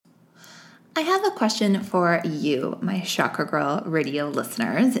I have a question for you, my Chakra Girl radio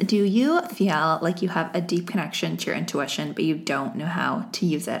listeners. Do you feel like you have a deep connection to your intuition, but you don't know how to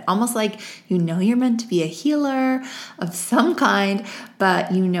use it? Almost like you know you're meant to be a healer of some kind,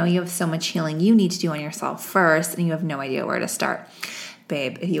 but you know you have so much healing you need to do on yourself first, and you have no idea where to start.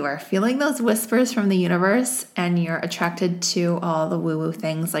 Babe, if you are feeling those whispers from the universe and you're attracted to all the woo-woo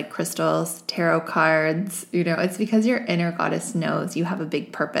things like crystals, tarot cards, it's because your inner goddess knows you have a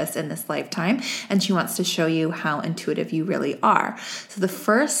big purpose in this lifetime and she wants to show you how intuitive you really are. So the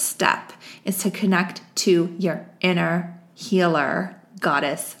first step is to connect to your inner healer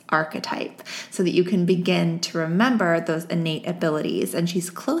goddess archetype so that you can begin to remember those innate abilities, and she's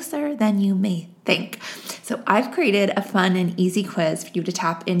closer than you may think. So I've created a fun and easy quiz for you to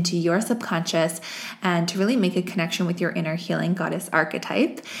tap into your subconscious and to really make a connection with your inner healing goddess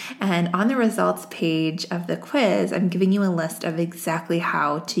archetype. And on the results page of the quiz, I'm giving you a list of exactly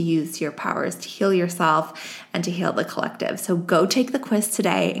how to use your powers to heal yourself and to heal the collective. So go take the quiz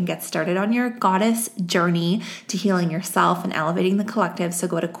today and get started on your goddess journey to healing yourself and elevating the collective. So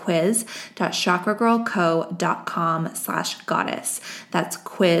go to quiz.chakragirlco.com/goddess. That's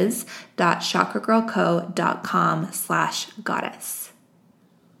quiz.chakragirlco.com/goddess.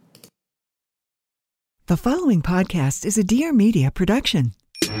 The following podcast is a Dear Media production.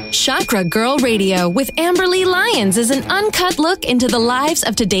 Chakra Girl Radio with Amberly Lyons is an uncut look into the lives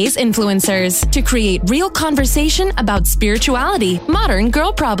of today's influencers to create real conversation about spirituality, modern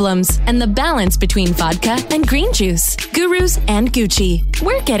girl problems, and the balance between vodka and green juice, gurus and Gucci.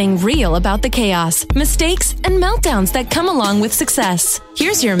 We're getting real about the chaos, mistakes, and meltdowns that come along with success.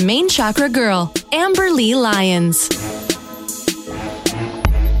 Here's your main chakra girl, Amberly Lyons.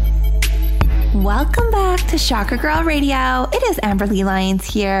 Welcome back to Chakra Girl Radio. It is Amberly Lyons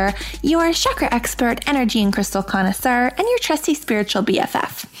here, your chakra expert, energy and crystal connoisseur, and your trusty spiritual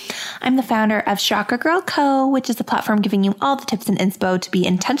BFF. I'm the founder of Chakra Girl Co., which is a platform giving you all the tips and inspo to be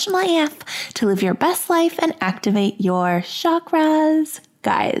intentional AF, to live your best life and activate your chakras.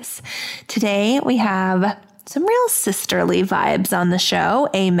 Guys, today we have some real sisterly vibes on the show.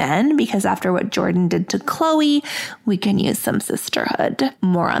 Amen. Because after what Jordan did to Chloe, we can use some sisterhood.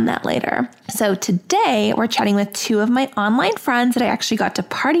 More on that later. So today we're chatting with two of my online friends that I actually got to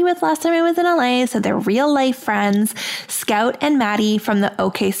party with last time I was in LA. So they're real life friends, Scout and Maddie from the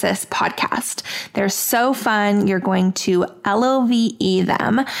OK Sis podcast. They're so fun. You're going to LOVE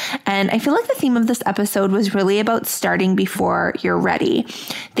them. And I feel like the theme of this episode was really about starting before you're ready.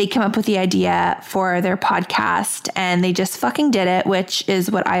 They came up with the idea for their podcast and they just fucking did it, which is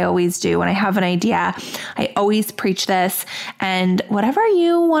what I always do. When I have an idea, I always preach this. And whatever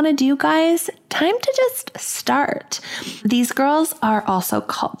you want to do, guys, time to just start. These girls are also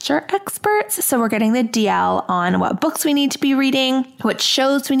culture experts. So we're getting the DL on what books we need to be reading, what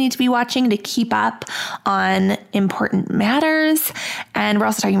shows we need to be watching to keep up on important matters. And we're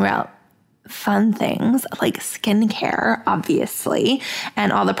also talking about fun things like skincare, obviously,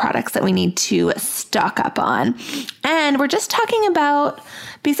 and all the products that we need to stock up on. And we're just talking about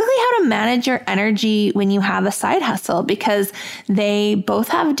basically how to manage your energy when you have a side hustle, because they both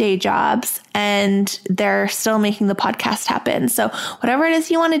have day jobs and they're still making the podcast happen. So whatever it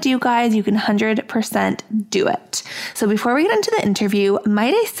is you want to do, guys, you can 100% do it. So before we get into the interview,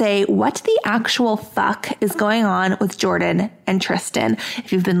 might I say what the actual fuck is going on with Jordan and Tristan?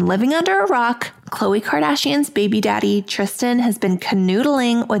 If you've been living under a rock, Khloe Kardashian's baby daddy, Tristan, has been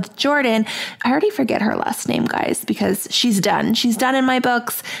canoodling with Jordan. I already forget her last name, guys, because she's done. She's done in my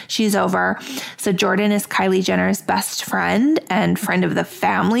books. She's over. So Jordan is Kylie Jenner's best friend and friend of the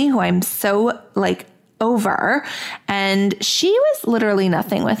family, who I'm so over. And she was literally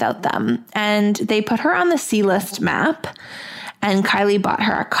nothing without them. And they put her on the C-list map. And Kylie bought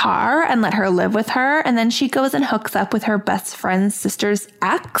her a car and let her live with her. And then she goes and hooks up with her best friend's sister's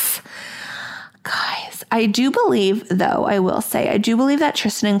ex. Guys, I do believe, though, I will say, I do believe that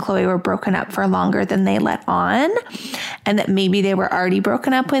Tristan and Khloe were broken up for longer than they let on, and that maybe they were already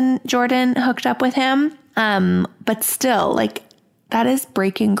broken up when Jordan hooked up with him. But still, that is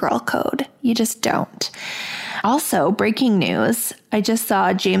breaking girl code. You just don't. Also, breaking news, I just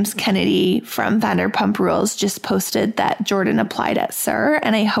saw James Kennedy from Vanderpump Rules just posted that Jordan applied at SUR,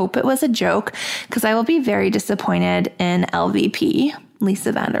 and I hope it was a joke, because I will be very disappointed in LVP,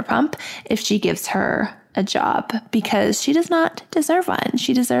 Lisa Vanderpump, if she gives her a job, because she does not deserve one.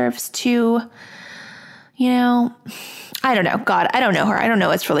 She deserves to, I don't know. God, I don't know her. I don't know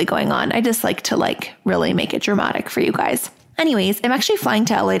what's really going on. I just like to really make it dramatic for you guys. Anyways, I'm actually flying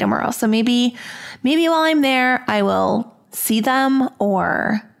to LA tomorrow. So maybe while I'm there, I will see them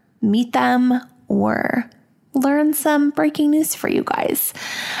or meet them or learn some breaking news for you guys.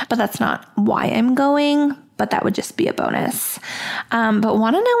 But that's not why I'm going, but that would just be a bonus. But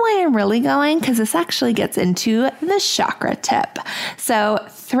want to know why I'm really going? Because this actually gets into the chakra tip. So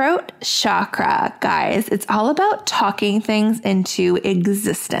throat chakra, guys, it's all about talking things into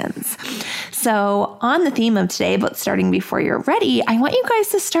existence. So on the theme of today, about starting before you're ready, I want you guys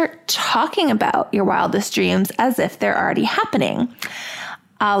to start talking about your wildest dreams as if they're already happening.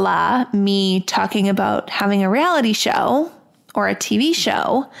 A la me talking about having a reality show or a TV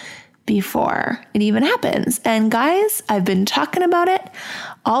show before it even happens. And guys, I've been talking about it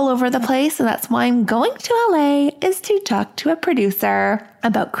all over the place, and that's why I'm going to LA, is to talk to a producer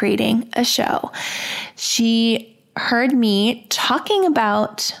about creating a show. She heard me talking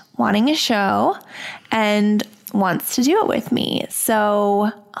about wanting a show and wants to do it with me. So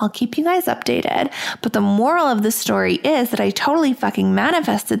I'll keep you guys updated. But the moral of the story is that I totally fucking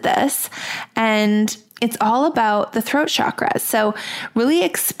manifested this, and it's all about the throat chakra. So really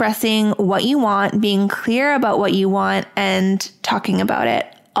expressing what you want, being clear about what you want, and talking about it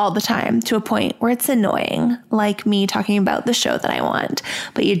all the time to a point where it's annoying, like me talking about the show that I want,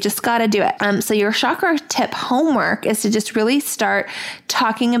 but you just got to do it. So your chakra tip homework is to just really start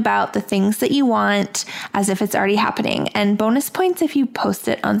talking about the things that you want as if it's already happening. And bonus points if you post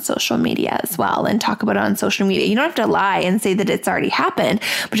it on social media as well and talk about it on social media. You don't have to lie and say that it's already happened,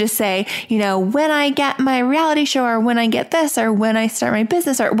 but just say, when I get my reality show, or when I get this, or when I start my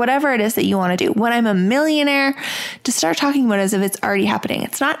business, or whatever it is that you want to do. When I'm a millionaire, to start talking about it as if it's already happening.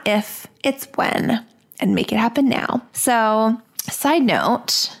 It's not if, it's when, and make it happen now. So, side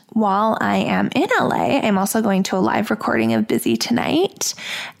note, while I am in LA, I'm also going to a live recording of Busy Tonight.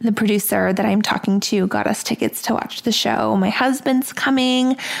 The producer that I'm talking to got us tickets to watch the show. My husband's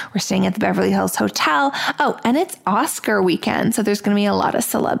coming. We're staying at the Beverly Hills Hotel. Oh, and it's Oscar weekend, so there's going to be a lot of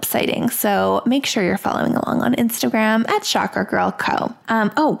celeb sightings. So make sure you're following along on Instagram at Chakra Girl Co.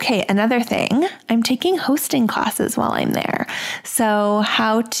 Okay, another thing. I'm taking hosting classes while I'm there. So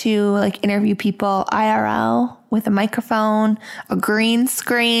how to interview people IRL with a microphone, a green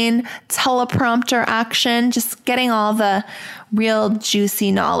screen, teleprompter action, just getting all the real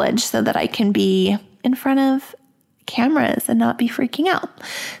juicy knowledge so that I can be in front of cameras and not be freaking out.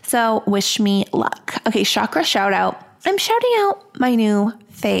 So wish me luck. Okay, chakra shout out. I'm shouting out my new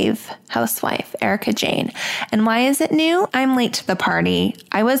fave housewife, Erica Jane. And why is it new? I'm late to the party.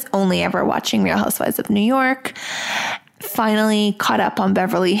 I was only ever watching Real Housewives of New York. Finally caught up on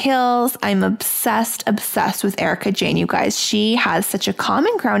Beverly Hills. I'm obsessed with Erica Jane, you guys. She has such a calm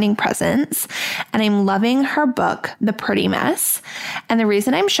and grounding presence, and I'm loving her book, The Pretty Mess. And the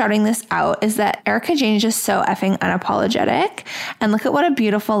reason I'm shouting this out is that Erica Jane is just so effing unapologetic, and look at what a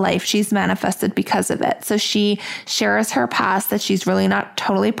beautiful life she's manifested because of it. So she shares her past that she's really not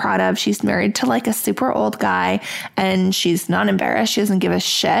totally proud of. She's married to a super old guy, and she's not embarrassed. She doesn't give a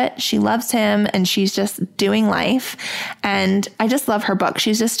shit. She loves him, and she's just doing life. And I just love her book.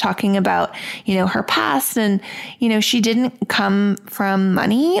 She's just talking about, her past, and, she didn't come from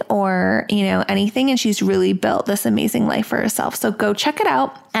money or, anything. And she's really built this amazing life for herself. So go check it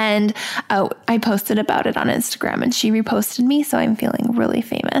out. And I posted about it on Instagram, and she reposted me. So I'm feeling really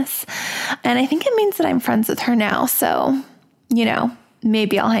famous. And I think it means that I'm friends with her now. So,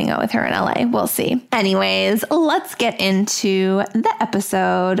 maybe I'll hang out with her in LA. We'll see. Anyways, let's get into the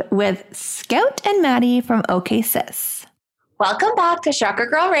episode with Scout and Maddie from OK Sis. Welcome back to Chakra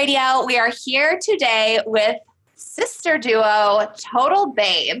Girl Radio. We are here today with sister duo, Total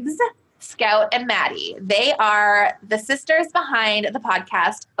Babes, Scout and Maddie. They are the sisters behind the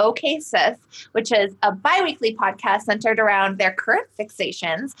podcast OK Sis, which is a bi-weekly podcast centered around their current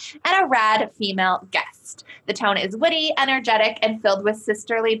fixations and a rad female guest. The tone is witty, energetic, and filled with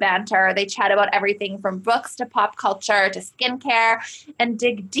sisterly banter. They chat about everything from books to pop culture to skincare and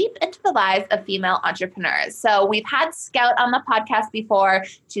dig deep into the lives of female entrepreneurs. So we've had Scout on the podcast before.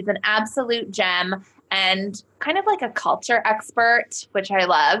 She's an absolute gem and kind of like a culture expert, which I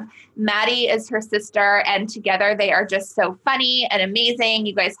love. Maddie is her sister, and together they are just so funny and amazing.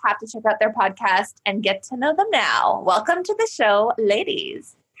 You guys have to check out their podcast and get to know them now. Welcome to the show,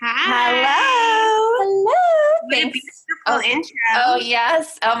 ladies. Hi. Hello. What a beautiful intro. Oh,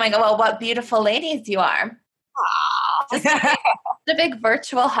 yes. Oh, my God. Well, what beautiful ladies you are. Just a big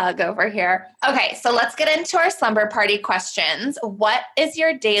virtual hug over here. Okay, so let's get into our slumber party questions. What is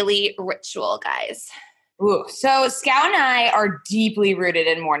your daily ritual, guys? Ooh, so Scout and I are deeply rooted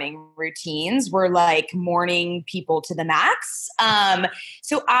in morning routines. We're like morning people to the max.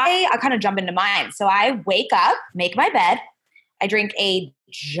 So I kind of jump into mine. So I wake up, make my bed. I drink a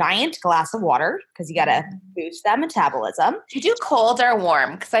giant glass of water because you got to boost that metabolism. Do you do cold or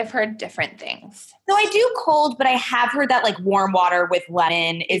warm? Because I've heard different things. So I do cold, but I have heard that like warm water with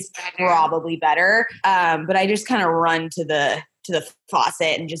lemon is probably better. But I just kind of run to the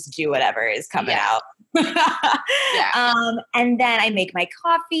faucet and just do whatever is coming out. And then I make my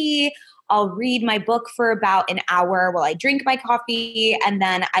coffee. I'll read my book for about an hour while I drink my coffee. And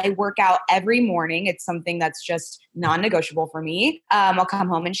then I work out every morning. It's something that's just non-negotiable for me. I'll come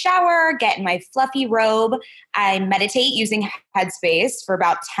home and shower, get in my fluffy robe. I meditate using Headspace for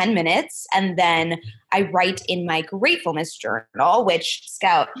about 10 minutes. And then I write in my gratefulness journal, which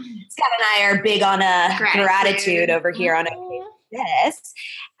Scout and I are big on gratitude over here on this.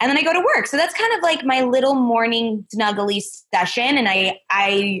 And then I go to work. So that's kind of like my little morning snuggly session. And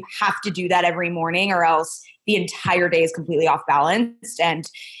I have to do that every morning or else the entire day is completely off balance. And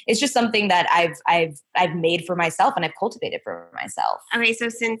it's just something that I've made for myself and I've cultivated for myself. Okay. So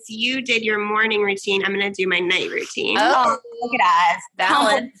since you did your morning routine, I'm going to do my night routine. Oh, look at us.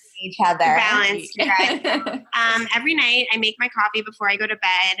 Balance each other. Balanced. Every night I make my coffee before I go to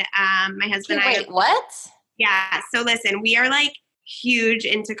bed. My husband and I. Wait, what? Yeah. So listen, we are like huge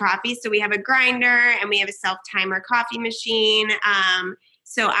into coffee. So we have a grinder and we have a self-timer coffee machine.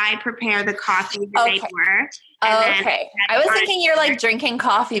 So I prepare the coffee the night before. Okay. I was thinking you're like drinking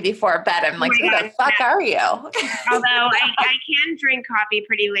coffee before bed. I'm like, who the fuck are you? Although I can drink coffee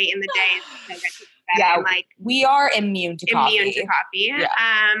pretty late in the day. Yeah, we are immune to coffee. Yeah.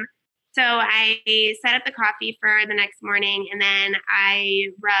 So I set up the coffee for the next morning and then I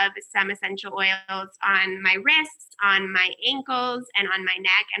rub some essential oils on my wrists, on my ankles, and on my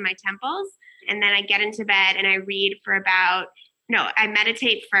neck and my temples. And then I get into bed and I read for I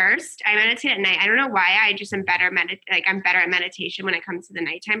meditate first. I meditate at night. I don't know why. I just am better I'm better at meditation when it comes to the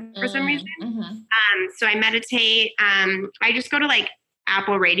nighttime for some reason. Mm-hmm. So I meditate. I just go to like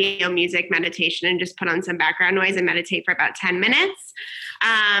Apple Radio music meditation and just put on some background noise and meditate for about 10 minutes.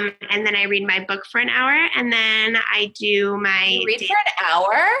 And then I read my book for an hour and then I do my... You read for an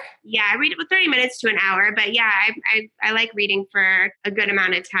hour? Yeah, I read it with 30 minutes to an hour. But yeah, I like reading for a good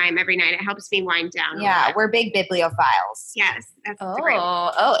amount of time every night. It helps me wind down. Yeah, we're big bibliophiles. Yes. That's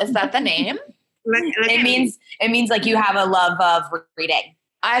is that the name? It means like you have a love of reading.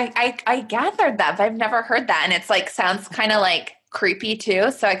 I gathered that, but I've never heard that. And it's like, sounds kind of like creepy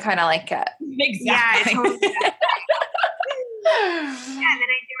too. So I kind of like it. Exactly. Yeah, totally. And then I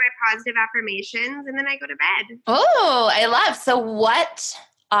do my positive affirmations and then I go to bed. Oh, I love. So what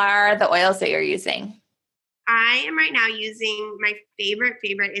are the oils that you're using? I am right now using my favorite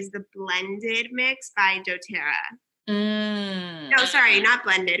is the Blended Mix by doTERRA. No, sorry, not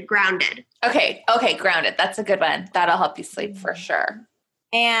blended, grounded. Okay, grounded. That's a good one. That'll help you sleep for sure.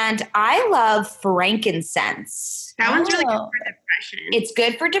 And I love frankincense. That one's really good for depression. It's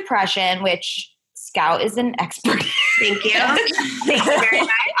good for depression, which Scout is an expert. Thank you. Thank you very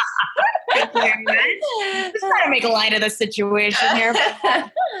much. Thank you very much. Just trying to make a light of the situation here. I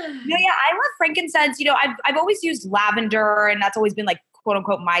love frankincense. I've always used lavender, and that's always been like quote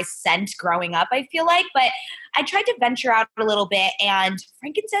unquote my scent growing up, I feel like. But I tried to venture out a little bit, and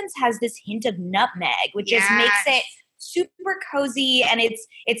frankincense has this hint of nutmeg, which just makes it super cozy. And it's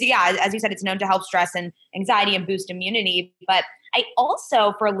as you said, it's known to help stress and anxiety and boost immunity. But I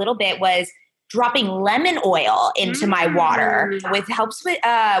also, for a little bit, was dropping lemon oil into my water, which helps with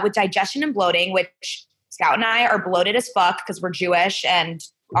digestion and bloating, which Scout and I are bloated as fuck because we're Jewish and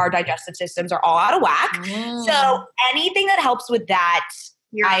our digestive systems are all out of whack. So anything that helps with that,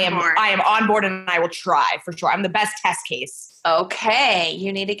 I am on board and I will try for sure. I'm the best test case. Okay.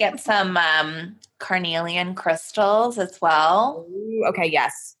 You need to get some carnelian crystals as well. Ooh, okay.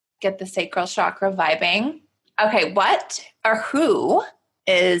 Yes. Get the sacral chakra vibing. Okay. What or who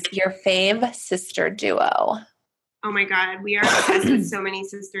is your fave sister duo? Oh my God. We are obsessed with so many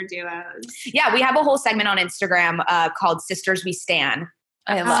sister duos. Yeah. We have a whole segment on Instagram called Sisters We Stan.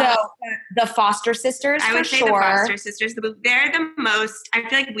 I love the Foster sisters. I would say the Foster sisters. They're the most. I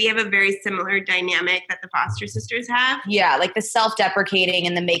feel like we have a very similar dynamic that the Foster sisters have. Yeah, like the self-deprecating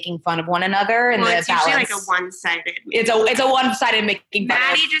and the making fun of one another, and it's balance. Usually like a one-sided. It's a one-sided making fun.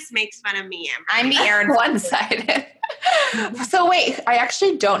 Maddie just makes fun of me, Amber. I'm the Aaron one-sided. So wait, I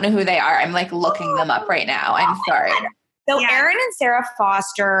actually don't know who they are. I'm like looking them up right now. I'm sorry. So Erin and Sarah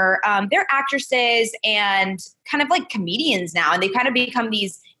Foster, they're actresses and kind of like comedians now, and they kind of become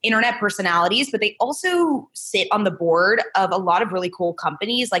these internet personalities, but they also sit on the board of a lot of really cool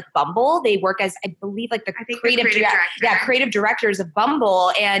companies like Bumble. They work as, I believe, like the creative directors of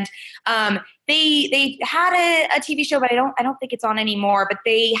Bumble. And they had a TV show, but I don't think it's on anymore, but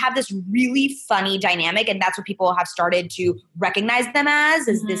they have this really funny dynamic, and that's what people have started to recognize them as,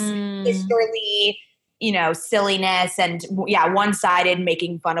 is this purely, silliness and one-sided,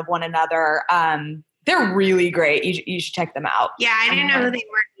 making fun of one another. They're really great. You should check them out. Yeah, I didn't know who they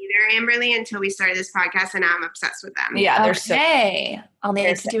were either, Amberly, until we started this podcast, and now I'm obsessed with them. Yeah, they're okay. I'll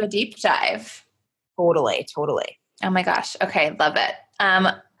need to do a deep dive. Totally. Oh my gosh. Okay, love it.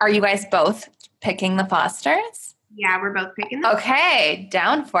 Are you guys both picking the Fosters? Yeah, we're both picking them. Okay,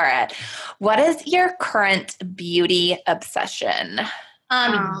 down for it. What is your current beauty obsession?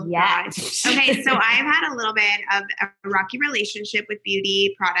 Yes. Okay, so I've had a little bit of a rocky relationship with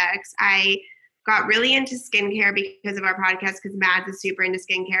beauty products. I got really into skincare because of our podcast, because Mads is super into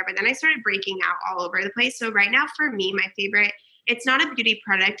skincare, but then I started breaking out all over the place. So right now for me, my favorite, it's not a beauty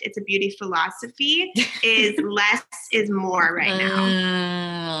product, it's a beauty philosophy, is less is more right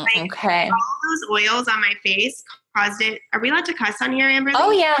now. Okay. All those oils on my face caused it. Are we allowed to cuss on here, Amber? Oh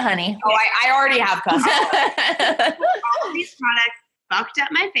yeah, honey. Oh, I already have cussed. All of these products fucked up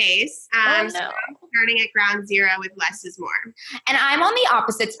my face. So I'm starting at ground zero with less is more. And I'm on the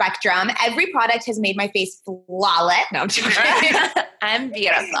opposite spectrum. Every product has made my face flawless. No, I'm joking. I'm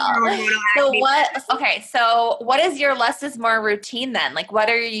beautiful. So what is your less is more routine then? Like, what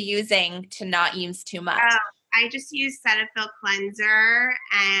are you using to not use too much? I just use Cetaphil cleanser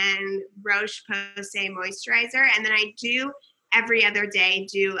and Roche-Posay moisturizer. And then I do every other day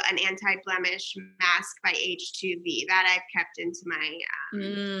do an anti-blemish mask by H2V that I've kept into my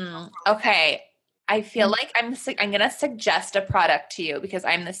okay. I feel like I'm going to suggest a product to you, because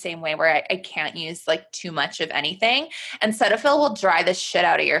I'm the same way where I can't use like too much of anything. And Cetaphil will dry the shit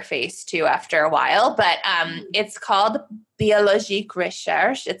out of your face too after a while. But it's called Biologique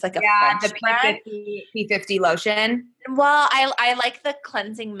Recherche. It's like a French brand. P50 lotion. Well, I like the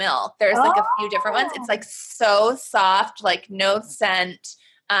cleansing milk. There's like a few different ones. It's like so soft, like no scent.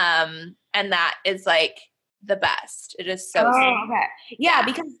 And that is like the best. It is so sweet. Okay. Yeah,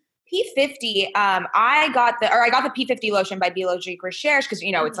 because P50, I got the P50 lotion by Biologique Recherche because,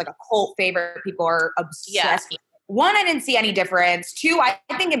 it's like a cult favorite. People are obsessed. Yeah. One, I didn't see any difference. Two, I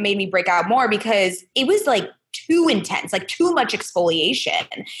think it made me break out more because it was like too intense, like too much exfoliation.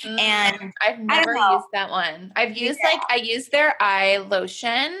 And I've never used that one. I've used I use their eye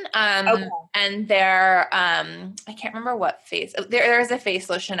lotion and their, I can't remember what face, there's a face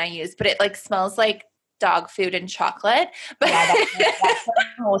lotion I use, but it like smells like dog food and chocolate. But that's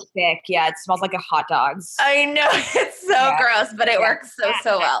whole stick. Yeah, it smells like a hot dogs. I know, it's so gross, but it works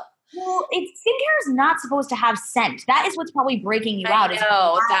so well. Well, skincare is not supposed to have scent. That is what's probably breaking you out.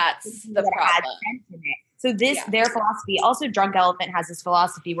 No, that's the problem. So their philosophy, also Drunk Elephant has this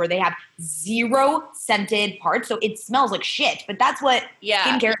philosophy where they have 0 scented parts. So it smells like shit, but that's what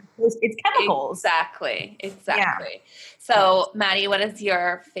skincare is. It's chemicals. Exactly. Yeah. So Maddie, what is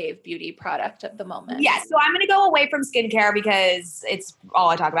your fave beauty product at the moment? Yeah. So I'm going to go away from skincare because it's all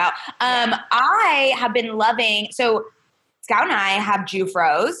I talk about. I have been loving, so Scout and I have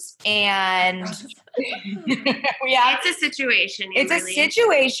Jufros, and it's a situation. It's a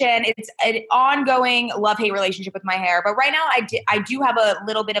situation. It's an ongoing love-hate relationship with my hair. But right now I do have a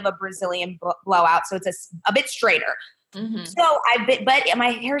little bit of a Brazilian blowout, so it's a bit straighter. Mm-hmm. So but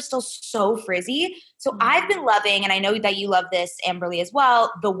my hair is still so frizzy. So I've been loving, and I know that you love this, Amberly, as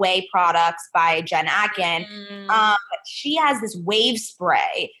well, the Way products by Jen Atkin. She has this wave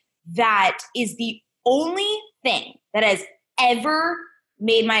spray that is the only thing that has ever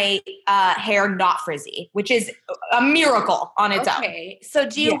made my hair not frizzy, which is a miracle on its own. Okay. So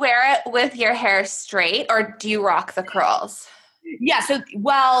do you wear it with your hair straight, or do you rock the curls? Yeah. So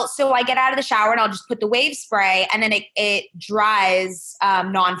I get out of the shower and I'll just put the wave spray, and then it dries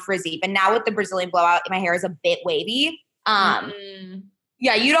non-frizzy. But now with the Brazilian blowout, my hair is a bit wavy.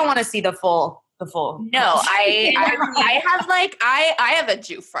 Yeah, you don't want to see the full. No, I have a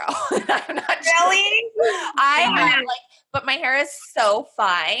Jufro. I'm not really. But my hair is so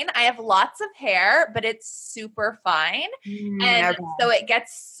fine. I have lots of hair, but it's super fine, so it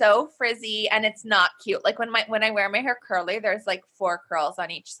gets so frizzy, and it's not cute. Like when I wear my hair curly, there's like 4 curls on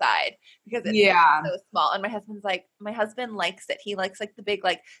each side because it's so small. And my husband likes it. He likes like the big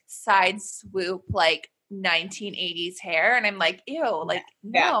like side swoop like 1980s hair, and I'm like, ew, like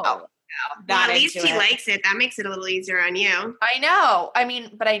no. Well, at least he likes it. That makes it a little easier on you. I know. I mean,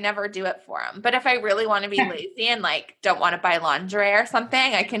 but I never do it for him. But if I really want to be lazy and like don't want to buy lingerie or something,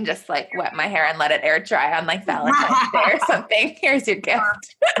 I can just like wet my hair and let it air dry on like Valentine's Day or something. Here's your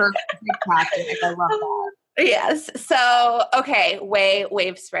gift. Perfect tactic. I love that. Yes. So, okay.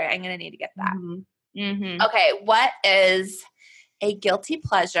 Wave spray. I'm going to need to get that. Mm-hmm. Okay. What is a guilty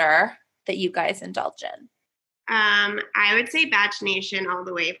pleasure that you guys indulge in? I would say Batch Nation all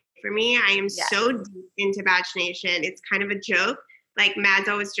the way. For me, I am so deep into Batch Nation. It's kind of a joke. Like Mads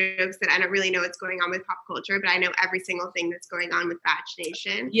always jokes that I don't really know what's going on with pop culture, but I know every single thing that's going on with Batch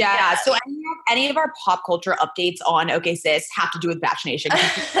Nation. Yeah. So any of our pop culture updates on OK Sis have to do with Batch Nation.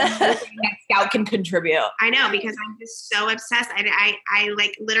 Scout can contribute. I know, because I'm just so obsessed. I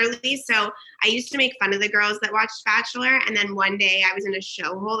like literally. So I used to make fun of the girls that watched Bachelor, and then one day I was in a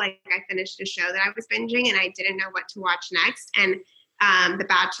show hole. Like I finished a show that I was binging, and I didn't know what to watch next. And The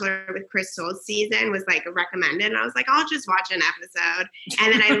Bachelor with Crystal season was like recommended. And I was like, I'll just watch an episode.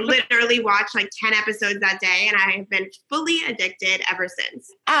 And then I literally watched like 10 episodes that day. And I have been fully addicted ever since.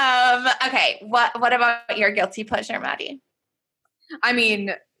 Okay. What about your guilty pleasure, Maddie? I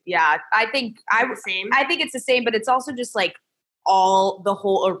mean, yeah, I think same. I think it's the same, but it's also just like the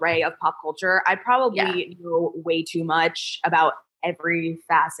whole array of pop culture. I probably know way too much about every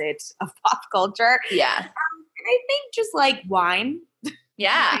facet of pop culture. Yeah. I think just like wine.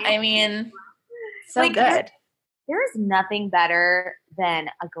 Yeah. I mean, so like, good. There is nothing better than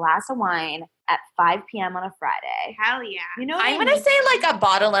a glass of wine at 5 p.m. on a Friday. Hell yeah. You know what I'm going to say like a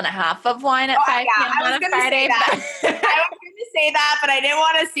bottle and a half of wine at 5 p.m. on a Friday. I was going to say that, but I didn't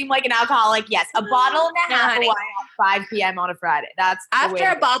want to seem like an alcoholic. Yes, a bottle and a half of wine at 5 p.m. on a Friday. That's after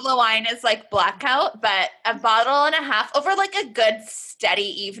a bottle of wine is like blackout, but a bottle and a half over like a good steady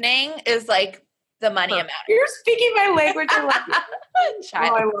evening is like the money amount. You're speaking my language. I love it.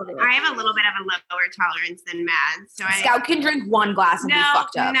 I have a little bit of a lower tolerance than Mads. So Scout can drink one glass and be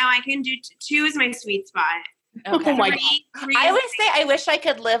fucked up. No, I can do two is my sweet spot. Okay. Oh my God. I always say I wish I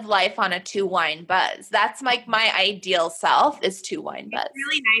could live life on a 2 wine buzz. That's like my ideal self is 2 wine buzz. It's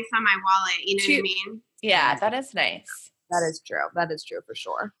really nice on my wallet. You know what I mean? Yeah, that is nice. That is true. That is true for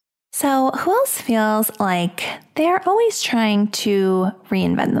sure. So, who else feels like they're always trying to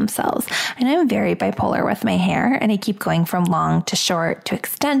reinvent themselves? I know I'm very bipolar with my hair, and I keep going from long to short to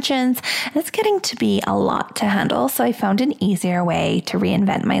extensions, and it's getting to be a lot to handle. So, I found an easier way to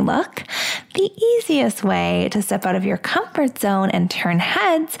reinvent my look. The easiest way to step out of your comfort zone and turn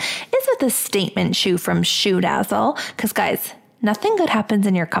heads is with a statement shoe from Shoe Dazzle, because guys, nothing good happens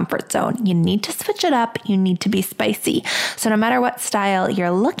in your comfort zone. You need to switch it up. You need to be spicy. So no matter what style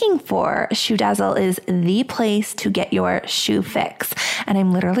you're looking for, Shoe Dazzle is the place to get your shoe fix. And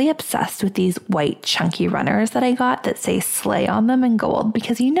I'm literally obsessed with these white chunky runners that I got that say Slay on them in gold,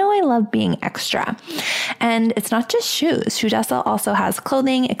 because you know I love being extra. And it's not just shoes. Shoe Dazzle also has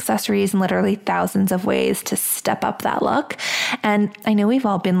clothing, accessories, and literally thousands of ways to step up that look. And I know we've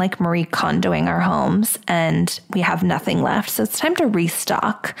all been like Marie Kondoing our homes and we have nothing left. So it's time to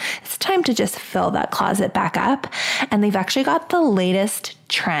restock. It's time to just fill that closet back up. And they've actually got the latest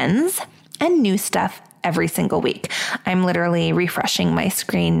trends and new stuff every single week. I'm literally refreshing my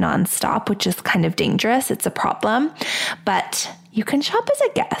screen nonstop, which is kind of dangerous. It's a problem, but you can shop as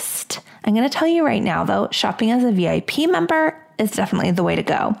a guest. I'm going to tell you right now though, shopping as a VIP member is definitely the way to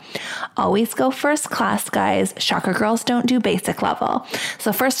go. Always go first class, guys. Chakra girls don't do basic level.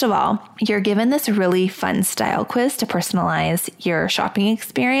 So first of all, you're given this really fun style quiz to personalize your shopping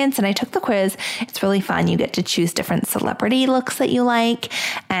experience. And I took the quiz. It's really fun. You get to choose different celebrity looks that you like,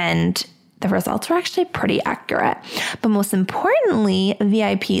 and the results were actually pretty accurate. But most importantly,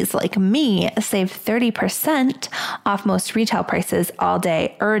 VIPs like me save 30% off most retail prices all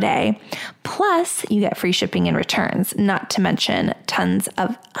day, day. Plus, you get free shipping and returns, not to mention tons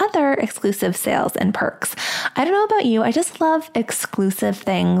of other exclusive sales and perks. I don't know about you, I just love exclusive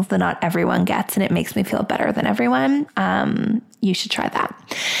things that not everyone gets, and it makes me feel better than everyone. You should try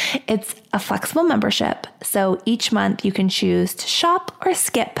that. It's a flexible membership, so each month you can choose to shop or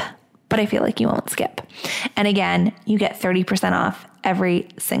skip, but I feel like you won't skip. And again, you get 30% off every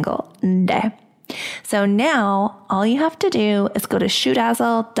single day. So now all you have to do is go to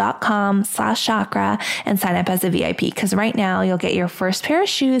shoedazzle.com/chakra and sign up as a VIP, because right now you'll get your first pair of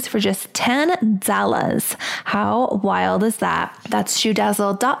shoes for just $10. How wild is that? That's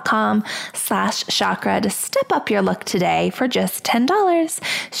shoedazzle.com/chakra to step up your look today for just $10.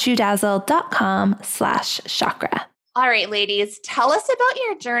 shoedazzle.com/chakra. All right, ladies, tell us about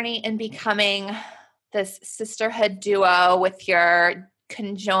your journey in becoming this sisterhood duo with your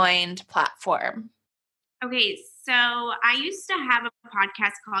conjoined platform. Okay, So I used to have a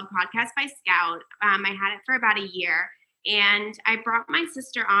podcast called Podcast by Scout. I had it for about a year. And I brought my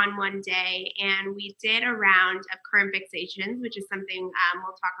sister on one day, and we did a round of current fixations, which is something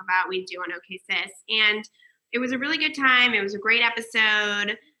we'll talk about we do on OK Sis. And it was a really good time. It was a great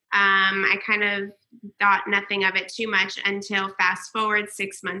episode. I kind of thought nothing of it too much until fast forward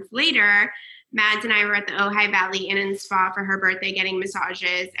 6 months later. Mads and I were at the Ojai Valley Inn and Spa for her birthday getting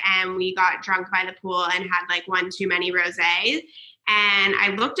massages, and we got drunk by the pool and had like one too many rosés. And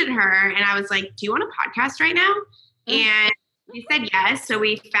I looked at her and I was like, do you want a podcast right now? And we said yes. So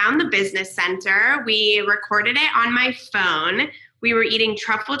we found the business center. We recorded it on my phone. We were eating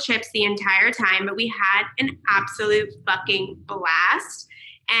truffle chips the entire time, but we had an absolute fucking blast.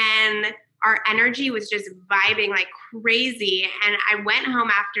 And our energy was just vibing like crazy. And I went home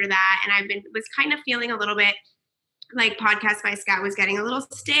after that, and was kind of feeling a little bit like Podcast by Scout was getting a little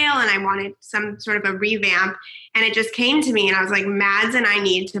stale, and I wanted some sort of a revamp. And it just came to me, and I was like, Mads and I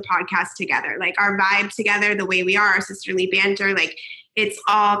need to podcast together. Like our vibe together, the way we are, our sisterly banter, like it's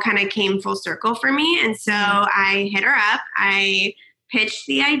all kind of came full circle for me. And so I hit her up, I pitched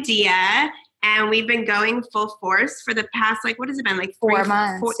the idea, and we've been going full force for the past, like, what has it been? Like 4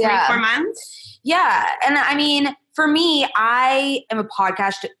 months. 4 months? Yeah. And I mean, for me, I am a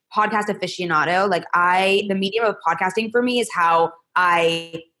podcast aficionado. Like the medium of podcasting for me is how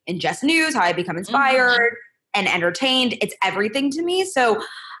I ingest news, how I become inspired and entertained. It's everything to me. So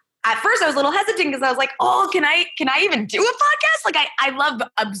at first I was a little hesitant because I was like, oh, can I even do a podcast? Like I love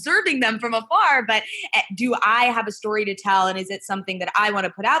observing them from afar, but do I have a story to tell? And is it something that I want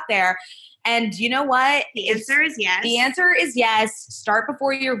to put out there? And you know what? The answer is yes. The answer is yes. Start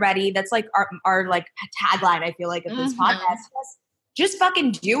before you're ready. That's like our like tagline, I feel like, of this podcast. Just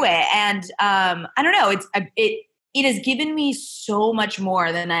fucking do it. And I don't know. It has given me so much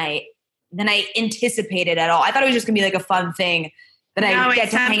more than I anticipated at all. I thought it was just gonna be like a fun thing that I get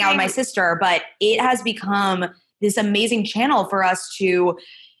to hang out with my sister, but it has become this amazing channel for us to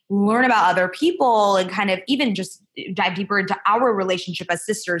learn about other people and kind of even just dive deeper into our relationship as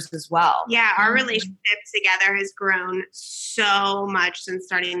sisters as well. Yeah, our relationship together has grown so much since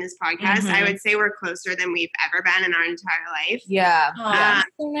starting this podcast. I would say we're closer than we've ever been in our entire life. Yeah.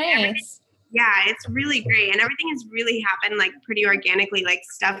 So nice. Yeah, it's really great. And everything has really happened like pretty organically. Like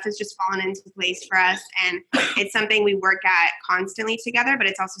stuff has just fallen into place for us. And it's something we work at constantly together, but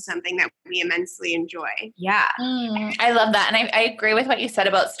it's also something that we immensely enjoy. Yeah. I love that. And I agree with what you said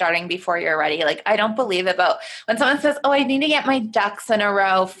about starting before you're ready. Like, I don't believe about when someone says, oh, I need to get my ducks in a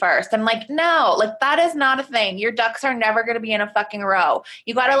row first. I'm like, no, like that is not a thing. Your ducks are never going to be in a fucking row.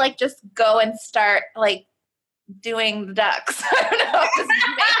 You got to like just go and start like doing the ducks. I don't know.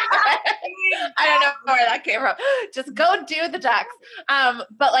 I don't know where that came from. Just go do the ducks.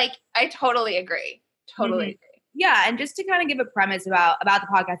 But like, I totally agree. Agree. Yeah. And just to kind of give a premise about the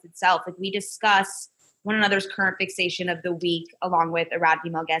podcast itself, like we discuss one another's current fixation of the week along with a rad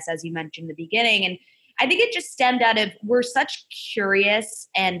female guest, as you mentioned in the beginning. And I think it just stemmed out of, we're such curious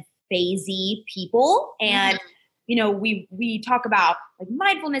and phasey people. And, you know, we talk about like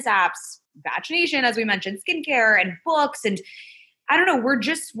mindfulness apps, vaccination, as we mentioned, skincare and books. And I don't know,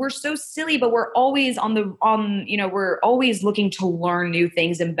 we're so silly, but we're always we're always looking to learn new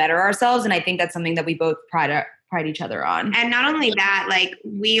things and better ourselves. And I think that's something that we both pride each other on. And not only that, like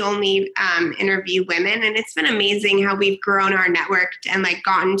we only interview women, and it's been amazing how we've grown our network and like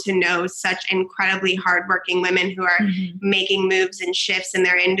gotten to know such incredibly hardworking women who are making moves and shifts in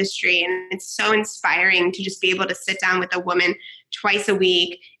their industry. And it's so inspiring to just be able to sit down with a woman twice a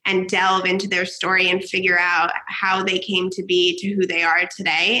week and delve into their story and figure out how they came to be to who they are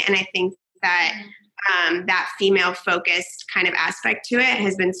today. And I think that that female focused kind of aspect to it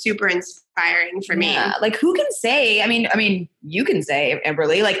has been super inspiring for me. Like who can say, I mean, you can say,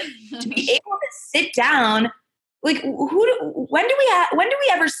 Amberly, like to be able to sit down, like when do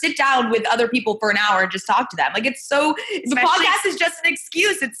we ever sit down with other people for an hour and just talk to them? Like the podcast is just an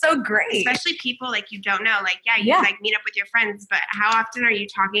excuse. It's so great. Especially people like you don't know, like, you like meet up with your friends, but how often are you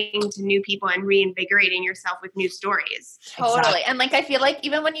talking to new people and reinvigorating yourself with new stories? Totally. Exactly. And like, I feel like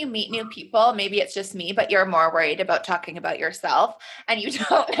even when you meet new people, maybe it's just me, but you're more worried about talking about yourself and you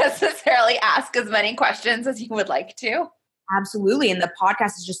don't necessarily ask as many questions as you would like to. Absolutely. And the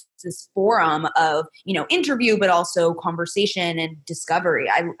podcast is just this forum of, interview, but also conversation and discovery.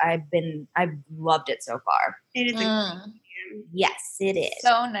 I've loved it so far. It is. Yes, it is.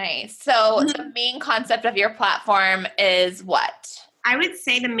 So nice. So the main concept of your platform is what? I would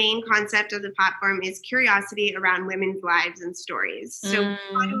say the main concept of the platform is curiosity around women's lives and stories. So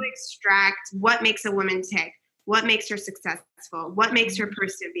how to extract what makes a woman tick. what makes her successful, what makes her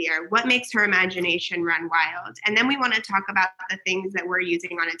persevere, what makes her imagination run wild. And then we want to talk about the things that we're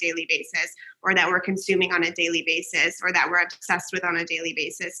using on a daily basis, or that we're consuming on a daily basis, or that we're obsessed with on a daily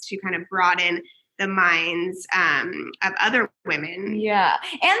basis, to kind of broaden the minds of other women. Yeah.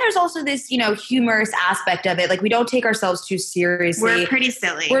 And there's also this, humorous aspect of it. Like, we don't take ourselves too seriously. We're pretty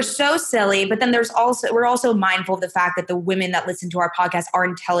silly. We're so silly. But then we're also mindful of the fact that the women that listen to our podcast are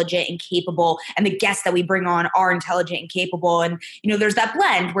intelligent and capable, and the guests that we bring on are intelligent and capable. And, there's that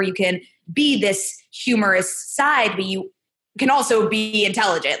blend where you can be this humorous side, but you can also be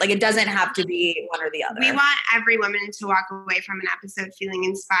intelligent. Like, it doesn't have to be one or the other. We want every woman to walk away from an episode feeling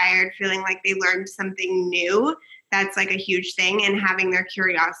inspired, feeling like they learned something new. That's like a huge thing, and having their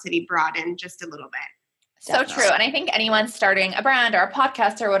curiosity broaden just a little bit. So true. And I think anyone starting a brand or a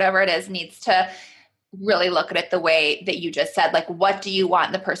podcast or whatever it is needs to really look at it the way that you just said. Like, what do you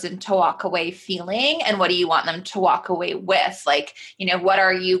want the person to walk away feeling, and what do you want them to walk away with? Like, what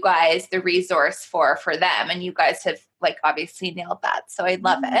are you guys the resource for them? And you guys have obviously nailed that. So I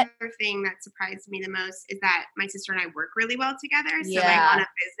love it. Another thing that surprised me the most is that my sister and I work really well together. So on a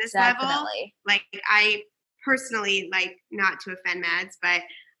business level, I personally, not to offend Mads, but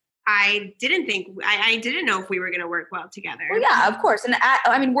I didn't know if we were going to work well together. Well, yeah, of course.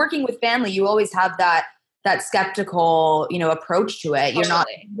 And working with family, you always have that skeptical, approach to it. You're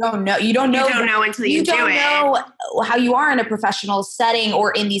totally. You don't know until you do it. You don't know how you are in a professional setting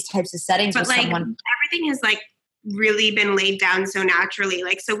or in these types of settings but with someone. Everything has really been laid down so naturally.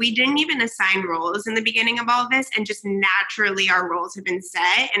 So we didn't even assign roles in the beginning of all of this, and just naturally our roles have been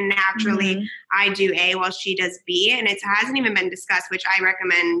set, and naturally I do A while she does B, and it hasn't even been discussed, which I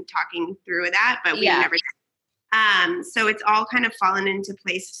recommend talking through that, but we never did. So it's all kind of fallen into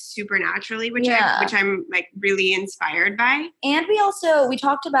place super naturally, which I'm really inspired by. And we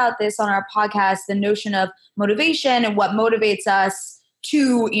talked about this on our podcast, the notion of motivation and what motivates us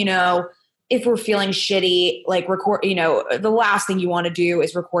to, if we're feeling shitty, record, the last thing you want to do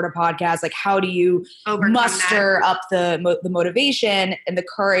is record a podcast. How do you muster up the motivation and the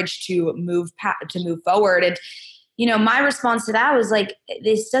courage to move forward? And, my response to that was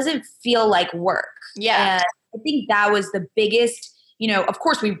this doesn't feel like work. Yeah. And I think that was the biggest, of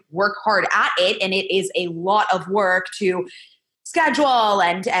course we work hard at it, and it is a lot of work to schedule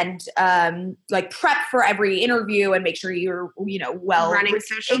and prep for every interview and make sure you're, running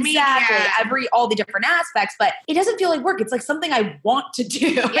social media. All the different aspects, but it doesn't feel like work. It's something I want to do.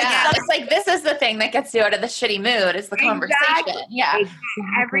 Yeah. It's this is the thing that gets you out of the shitty mood is the conversation. Yeah. Exactly.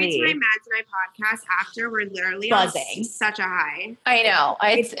 Every time Mads and I podcast after, we're literally buzzing. On such a high. I know.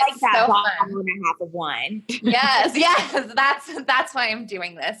 It's that so bottle and a half of wine. Yes. That's why I'm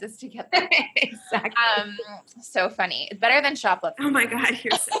doing this, is to get that. Exactly. So funny. It's better than shoplifting. Oh my God,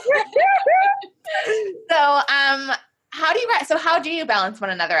 you're so So, how do you balance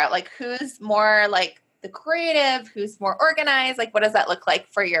one another out? Who's more the creative? Who's more organized? What does that look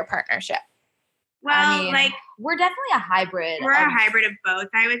like for your partnership? Well, we're definitely a hybrid. We're a hybrid of both,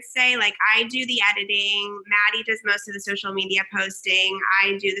 I would say. I do the editing. Maddie does most of the social media posting.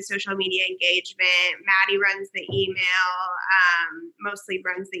 I do the social media engagement. Maddie runs the email, mostly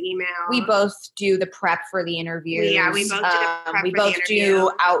runs the email. We both do the prep for the interviews. Yeah, we both do the prep we for both the interview.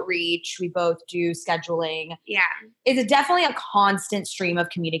 do outreach. We both do scheduling. Yeah. It's definitely a constant stream of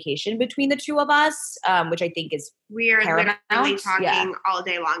communication between the two of us, which I think is we are paramount. literally talking all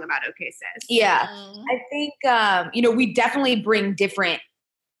day long about OK Sis. Yeah. I think, we definitely bring different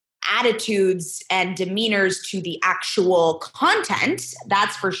attitudes and demeanors to the actual content.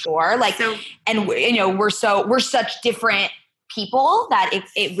 That's for sure. We're such different people that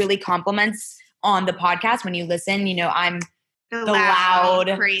it really complements on the podcast. When you listen, I'm the loud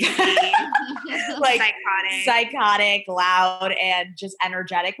crazy, psychotic, loud, and just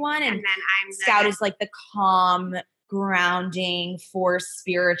energetic one. And then I'm Scout is the calm, grounding, force,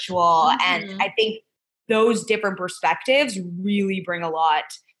 spiritual. And I think those different perspectives really bring a lot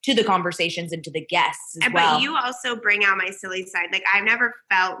to the conversations and to the guests as well. But you also bring out my silly side. I've never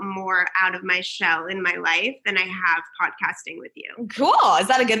felt more out of my shell in my life than I have podcasting with you. Cool. Is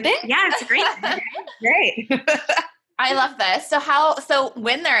that a good thing? Yeah, it's a great thing. Great. I love this. So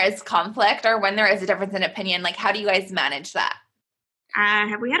when there is conflict or when there is a difference in opinion, how do you guys manage that?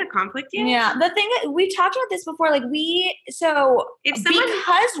 Have we had a conflict yet? Yeah. The thing that we talked about this before, because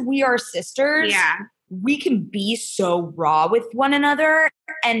we are sisters, we can be so raw with one another.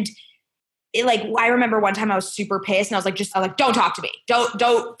 And I remember one time I was super pissed and I was like, don't talk to me.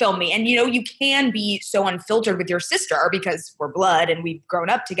 Don't film me. And you can be so unfiltered with your sister because we're blood and we've grown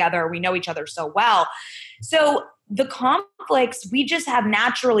up together. We know each other so well. So the conflicts, we just have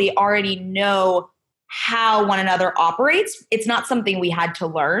naturally already know how one another operates. It's not something we had to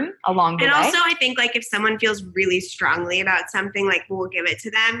learn along the way. And also, I think like if someone feels really strongly about something, like we'll give it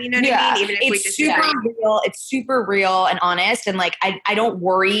to them. You know what I mean? Even if it's we just super real. It's super real and honest. And like I don't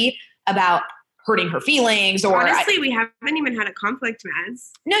worry about hurting her feelings or honestly, we haven't even had a conflict,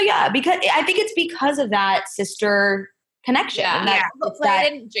 Mads. No, yeah, because I think it's because of that sister connection. Yeah. And that, Hopefully I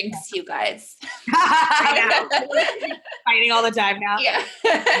didn't jinx you guys. I know. Fighting all the time now. Yeah.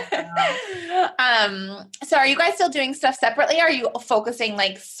 So are you guys still doing stuff separately? Or are you focusing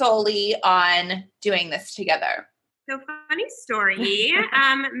like solely on doing this together? So funny story.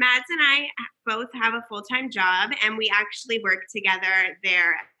 Mads and I both have a full-time job and we actually work together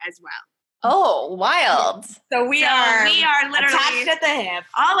there as well. Oh, wild. So we are literally attached at the hip.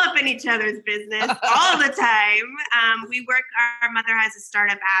 all up in each other's business all the time. Our mother has a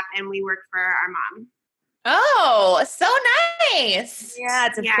startup app and we work for our mom. Oh, so nice. Yeah,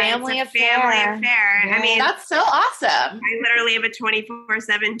 it's a family affair. Yeah. I mean, that's so awesome. I literally have a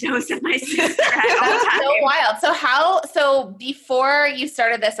 24/7 dose of my sister at all That's times. so wild. So before you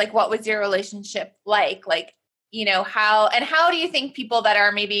started this, like what was your relationship like? Like, you know, how do you think people that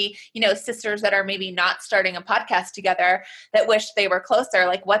are maybe, you know, sisters that are maybe not starting a podcast together that wish they were closer,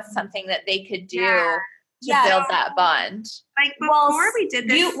 like what's something that they could do to build that bond? Like before we did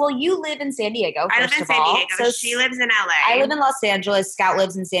this. You live in San Diego, I live in San Diego. So she lives in LA. I live in Los Angeles. Scout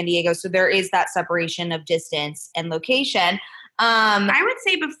lives in San Diego. So there is that separation of distance and location. I would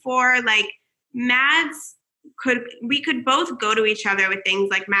say before, like Mads we could both go to each other with things.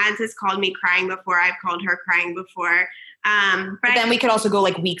 Like Mads has called me crying before. I've called her crying before. But then we could also go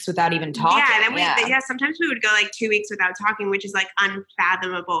like weeks without even talking. Sometimes we would go like 2 weeks without talking, which is like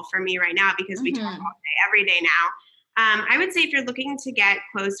unfathomable for me right now because we talk all day, every day now. I would say if you're looking to get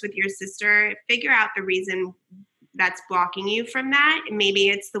close with your sister, figure out the reason that's blocking you from that. Maybe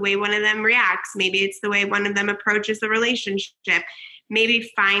it's the way one of them reacts. Maybe it's the way one of them approaches the relationship.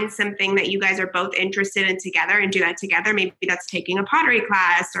 Maybe find something that you guys are both interested in together and do that together. Maybe that's taking a pottery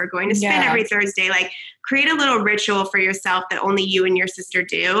class or going to spin every Thursday. Like create a little ritual for yourself that only you and your sister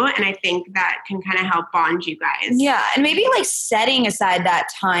do. And I think that can kind of help bond you guys. Yeah. And maybe like setting aside that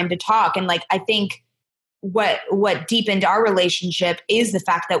time to talk. And like, I think what deepened our relationship is the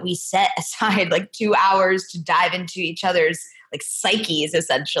fact that we set aside like 2 hours to dive into each other's like psyches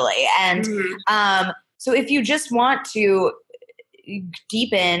essentially. And so if you just want to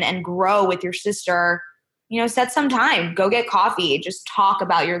deepen and grow with your sister, you know, set some time, go get coffee, just talk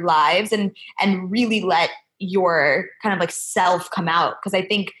about your lives and really let your kind of like self come out. Cause I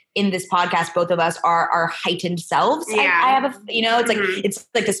think in this podcast, both of us are our heightened selves. Yeah. I have it's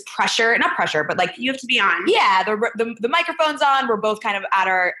like this pressure, not pressure, but like you have to be on. Yeah. The microphone's on. We're both kind of at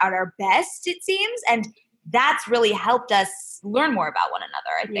our best, it seems. And that's really helped us learn more about one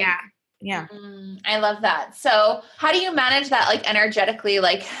another, I think. Yeah. Yeah. I love that. So how do you manage that like energetically,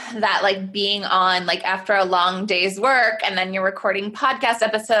 like that, like being on like after a long day's work and then you're recording podcast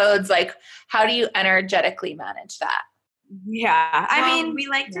episodes? Like how do you energetically manage that? Yeah. I mean, we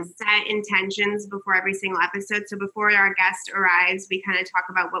like to set intentions before every single episode. So before our guest arrives, we kind of talk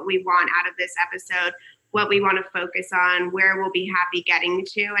about what we want out of this episode, what we want to focus on, where we'll be happy getting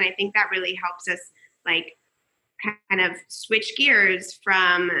to. And I think that really helps us like kind of switch gears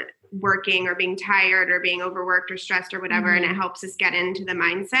from working or being tired or being overworked or stressed or whatever. And it helps us get into the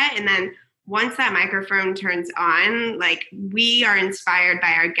mindset. And then once that microphone turns on, like we are inspired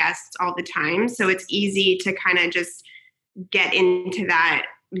by our guests all the time. So it's easy to kind of just get into that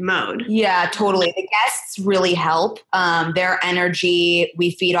mode. Yeah, totally. The guests really help. Their energy,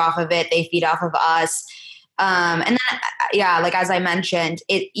 we feed off of it. They feed off of us. And then, like, as I mentioned,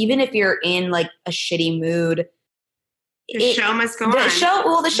 even if you're in like a shitty mood, the show must go on.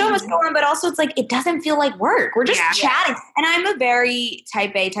 The show must go on, but also it's like, it doesn't feel like work. We're just chatting. And I'm a very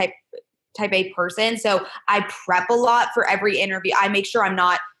type A person. So I prep a lot for every interview. I make sure I'm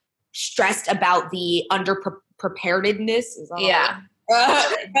not stressed about the underpreparedness.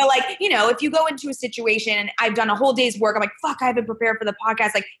 But like, you know, if you go into a situation and I've done a whole day's work, I'm like, fuck, I haven't prepared for the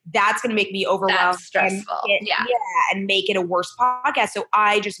podcast. Like that's going to make me overwhelmed. That's stressful. And make it a worse podcast. So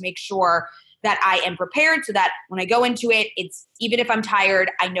I just make sure that I am prepared so that when I go into it, it's even if I'm tired,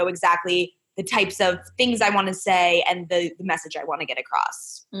 I know exactly the types of things I want to say and the message I want to get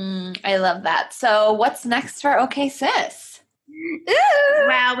across. I love that. So what's next for OK Sis?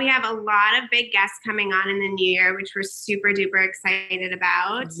 Well, we have a lot of big guests coming on in the new year, which we're super duper excited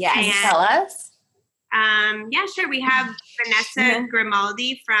about. Yes. Can you tell us? Yeah, sure. We have Vanessa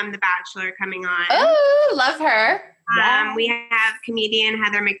Grimaldi from The Bachelor coming on. Oh, love her. We have comedian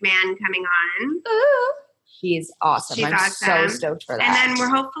Heather McMahon coming on. Ooh. She's awesome. She's I'm awesome. so stoked for that. And then we're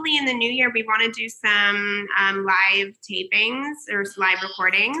hopefully in the new year, we want to do some live tapings or live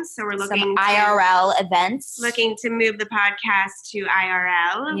recordings. So we're looking some IRL events. Looking to move the podcast to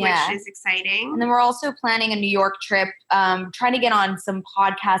IRL, which is exciting. And then we're also planning a New York trip, trying to get on some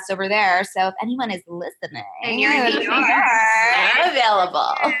podcasts over there. So if anyone is listening and you're in New York, we're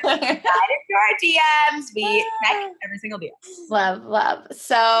available. Slide into our DMs. We connect every single DM. Love.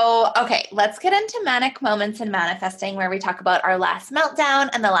 So, okay, let's get into manic moments and manifesting, where we talk about our last meltdown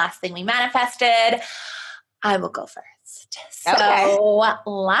and the last thing we manifested. I will go first. So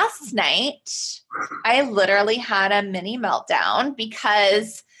last night, I literally had a mini meltdown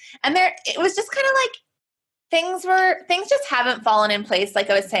because, it was just kind of like things just haven't fallen in place. Like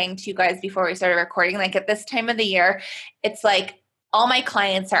I was saying to you guys before we started recording, like at this time of the year, it's like all my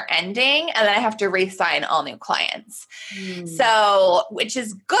clients are ending and then I have to re-sign all new clients. So, which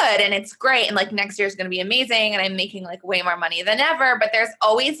is good and it's great. And like next year is going to be amazing and I'm making like way more money than ever. But there's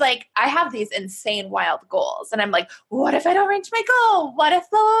always like, I have these insane wild goals and I'm like, what if I don't reach my goal? What if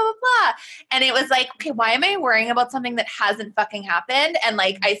blah, blah, blah, blah? And it was like, okay, why am I worrying about something that hasn't fucking happened? And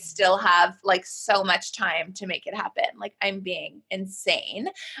like, I still have like so much time to make it happen. Like I'm being insane.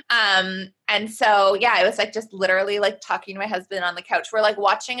 And so, yeah, I was like just literally like talking to my husband on the couch. We're like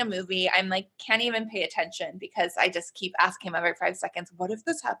watching a movie. I'm like, can't even pay attention because I just keep asking him every 5 seconds, what if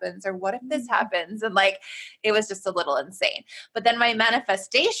this happens? Or what if this happens? And like, it was just a little insane. But then my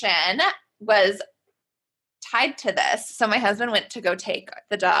manifestation was tied to this. So my husband went to go take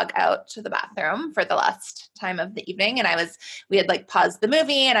the dog out to the bathroom for the last time of the evening. And we had like paused the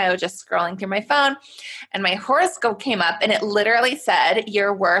movie and I was just scrolling through my phone and my horoscope came up and it literally said,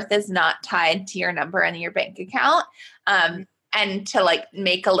 your worth is not tied to your number in your bank account. And to like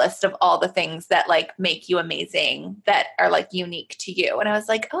make a list of all the things that like make you amazing that are like unique to you. And I was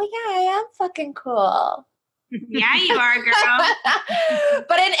like, oh yeah, I am fucking cool. Yeah, you are, girl.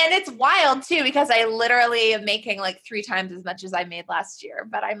 But and it's wild too because I literally am making like 3 times as much as I made last year.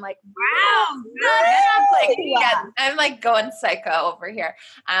 But I'm like, wow, I'm like going psycho over here.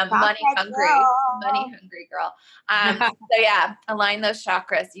 Money hungry girl. So yeah, align those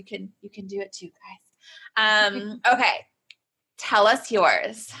chakras. You can do it too, guys. Okay, tell us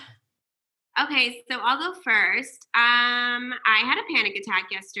yours. Okay, so I'll go first. I had a panic attack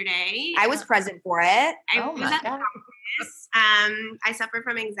yesterday. I was present for it. I suffer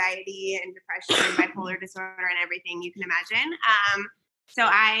from anxiety and depression and bipolar disorder and everything you can imagine. So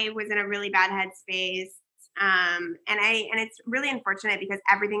I was in a really bad headspace. And it's really unfortunate because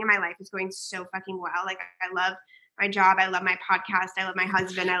everything in my life is going so fucking well. Like I love my job. I love my podcast. I love my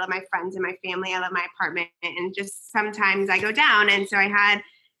husband. I love my friends and my family. I love my apartment. And just sometimes I go down. And so I had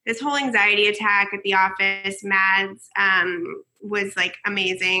this whole anxiety attack at the office. Mads was like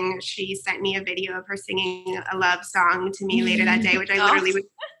amazing. She sent me a video of her singing a love song to me later that day, which I literally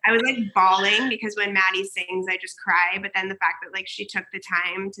I was like bawling because when Maddie sings, I just cry. But then the fact that like she took the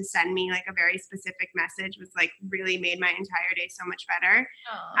time to send me like a very specific message was like really made my entire day so much better.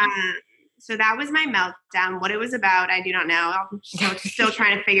 So that was my meltdown. What it was about, I do not know. I'm still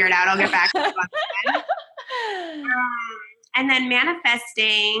trying to figure it out. I'll get back to you. And then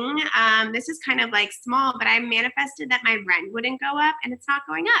manifesting, this is kind of like small, but I manifested that my rent wouldn't go up and it's not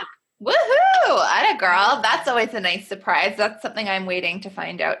going up. Woohoo! Atta girl. That's always a nice surprise. That's something I'm waiting to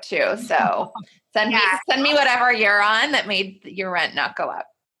find out too. So send me whatever you're on that made your rent not go up.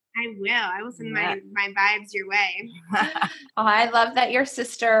 I will. I will send my vibes your way. I love that your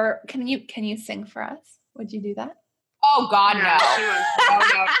sister. Can you sing for us? Would you do that? Oh God, no. No.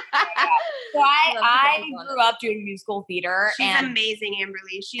 So I grew up doing musical theater. She's amazing,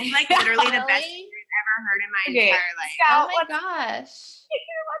 Amberly. She's like literally the best singer I've ever heard in my entire life. Oh my gosh.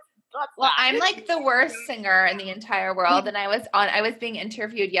 Well, I'm like the worst singer in the entire world. And I was being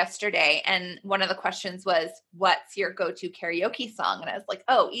interviewed yesterday and one of the questions was, what's your go-to karaoke song? And I was like,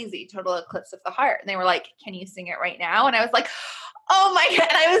 oh, easy, Total Eclipse of the Heart. And they were like, can you sing it right now? And I was like, oh my God.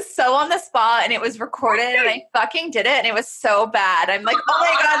 And I was so on the spot and it was recorded and I fucking did it. And it was so bad. I'm like, oh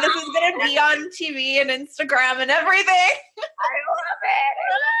my God, this is going to be on TV and Instagram and everything. I love it.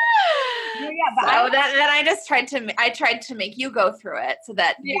 Yeah, but so then I just tried to make you go through it so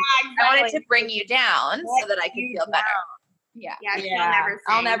that I wanted to bring you down so that I could feel better. Yeah.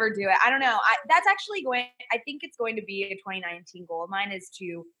 I'll never do it. I don't know. That's actually I think it's going to be a 2019 goal of mine is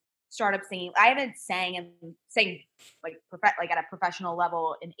to start up singing. I haven't sang like at a professional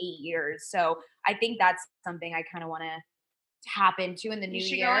level in 8 years. So I think that's something I kind of want to tap into in the new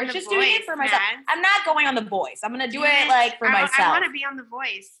year. It's just doing it for myself. I'm not going on The Voice. I'm going to do it like for myself. I want to be on The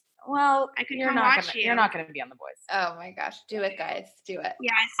Voice. Well, I could you're come not watch gonna, you. You're not going to be on The Voice. Oh my gosh. Do it, guys. Do it.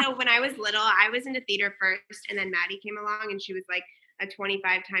 Yeah. So when I was little, I was into theater first, and then Maddie came along, and she was like a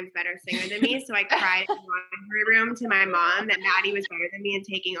 25 times better singer than me. So I cried in the laundry room to my mom that Maddie was better than me and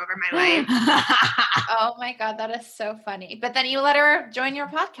taking over my life. Oh my God. That is so funny. But then you let her join your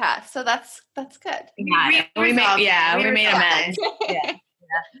podcast. So that's good. Yeah, we made amends.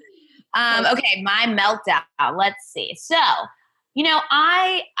 Okay, my meltdown. Let's see. So,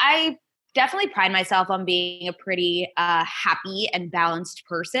 I definitely pride myself on being a pretty happy and balanced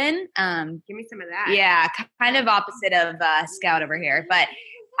person. Give me some of that. Yeah, kind of opposite of Scout over here, but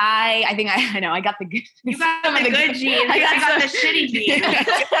I think I know I got the good. You got some of the good genes. I got the shitty genes.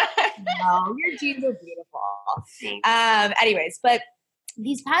 No, your genes are beautiful. Anyways, but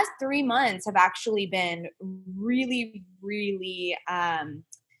these past 3 months have actually been really, really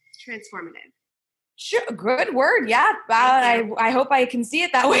transformative. Sure, good word. Yeah, I hope I can see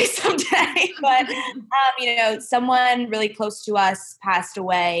it that way someday. But someone really close to us passed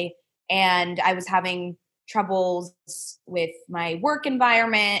away, and I was having troubles with my work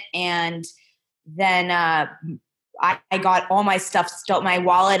environment, and then I got all my stuff my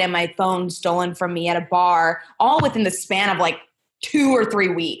wallet and my phone stolen from me at a bar, all within the span of like 2 or 3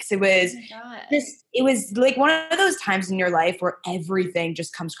 weeks. It was it was like one of those times in your life where everything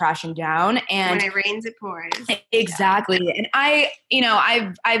just comes crashing down. And when it rains, it pours. Exactly. And I've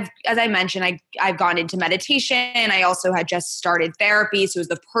as I mentioned, I've gone into meditation. I also had just started therapy. So it was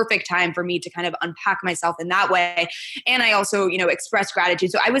the perfect time for me to kind of unpack myself in that way. And I also, express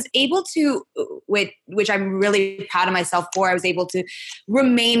gratitude. So I was able to, which I'm really proud of myself for, I was able to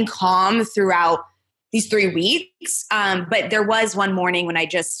remain calm throughout these 3 weeks. But there was one morning when I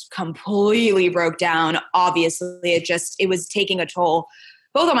just completely broke down. Obviously, it was taking a toll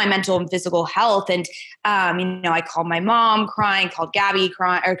both on my mental and physical health. And, I called my mom crying, called Gabby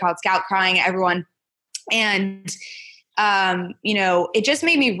crying, or called Scout crying, everyone. And, it just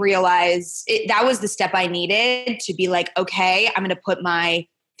made me realize that was the step I needed to be like, okay, I'm going to put my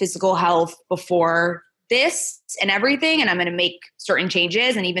physical health before this and everything, and I'm going to make certain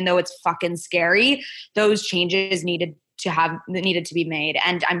changes. And even though it's fucking scary, those changes needed to be made.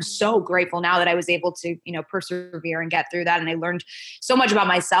 And I'm so grateful now that I was able to, persevere and get through that. And I learned so much about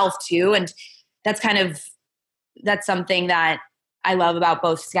myself too. And that's something that I love about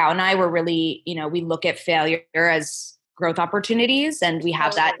both Scout and I. We're really, we look at failure as growth opportunities, and we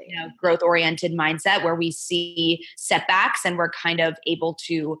have that growth oriented mindset where we see setbacks and we're kind of able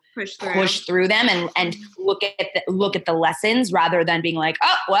to push through them and look at the lessons rather than being like,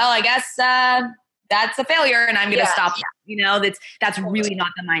 oh well, I guess that's a failure and I'm going to stop that. That's really not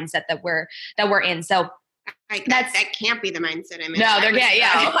the mindset that we're in. So that can't be the mindset I'm in. No,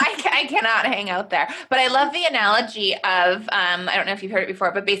 I cannot hang out there. But I love the analogy of I don't know if you've heard it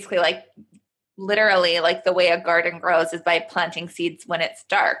before, but basically like literally like the way a garden grows is by planting seeds when it's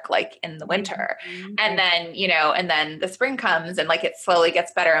dark, like in the winter. Mm-hmm. And then, and then the spring comes and like it slowly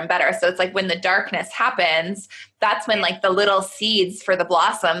gets better and better. So it's like when the darkness happens, that's when like the little seeds for the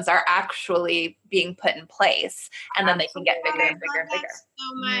blossoms are actually being put in place. And then they can get bigger and bigger and bigger.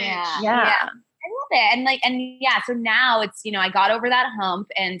 So much. Yeah. I love it. So now it's, I got over that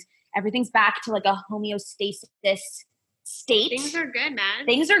hump and everything's back to like a homeostasis state. Things are good, man.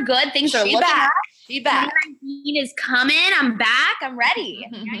 Things are good. Things are looking up. She back. 2019 is coming. I'm back. I'm ready.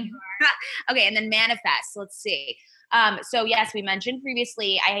 Yeah, you are. Okay, and then manifest. Let's see. So yes, we mentioned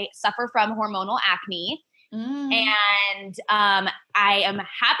previously I suffer from hormonal acne. And I am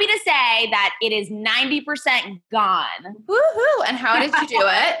happy to say that it is 90% gone. Woohoo! And how did you do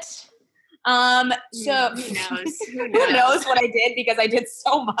it? So who who knows what I did because I did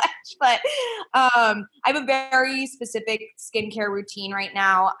so much, but, I have a very specific skincare routine right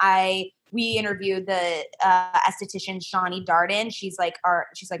now. We interviewed the, esthetician, Shani Darden. She's like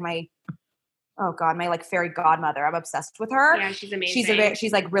my, oh God, my like fairy godmother. I'm obsessed with her. Yeah, she's amazing.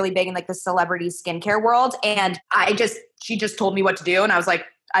 She's like really big in like the celebrity skincare world. And she just told me what to do. And I was like,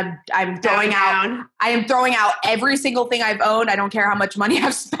 I'm throwing out. I am throwing out every single thing I've owned. I don't care how much money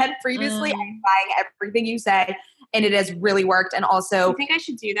I've spent previously. I'm buying everything you say, and it has really worked. And also, you think I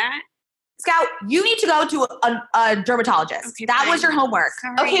should do that? Scout, you need to go to a dermatologist. Okay, that was your homework.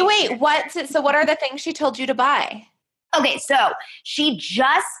 Sorry. Okay, wait. What are the things she told you to buy? Okay, so she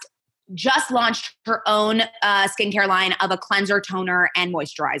just launched her own skincare line of a cleanser, toner, and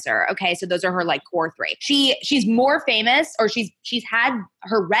moisturizer. Okay, so those are her like core three. She's more famous, or she's had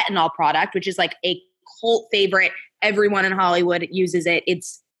her retinol product, which is like a cult favorite. Everyone in Hollywood uses it.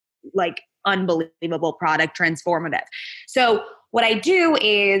 It's like unbelievable product, transformative. So what I do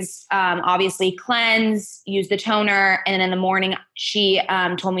is obviously cleanse, use the toner, and then in the morning she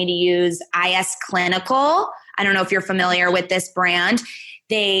told me to use IS Clinical. I don't know if you're familiar with this brand.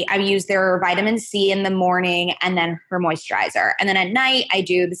 I use their vitamin C in the morning and then her moisturizer. And then at night I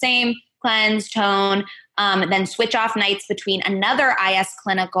do the same cleanse, tone, then switch off nights between another IS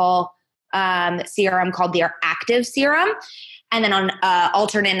Clinical serum called their Active Serum. And then on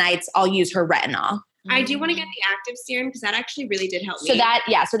alternate nights, I'll use her retinol. I do want to get the Active Serum because that actually really did help me. So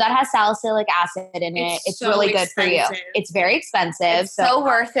that has salicylic acid in it. It's so really good for you. It's very expensive. It's so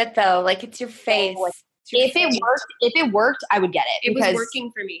worth it though. Like it's your face. If it worked, I would get it. It was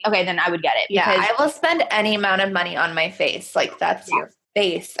working for me. Okay, then I would get it. Yeah, I will spend any amount of money on my face. Like that's your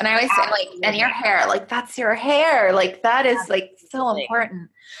face. And I always say like, and your hair, like that's your hair. Like that is like so important.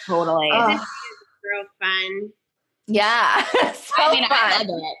 Totally. Isn't it real fun? Yeah. I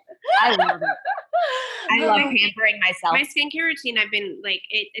love it. I love pampering myself. My skincare routine, I've been like,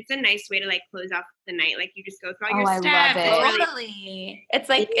 it's a nice way to like close off the night. Like you just go through all your steps. I love it. Totally. It's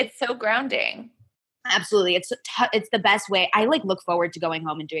like, it's so grounding. Absolutely. It's the best way. I like look forward to going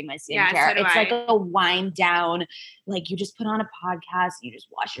home and doing my skincare. Yeah, so it's like a wind down. Like you just put on a podcast, you just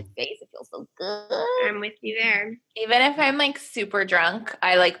wash your face. It feels so good. I'm with you there. Even if I'm like super drunk,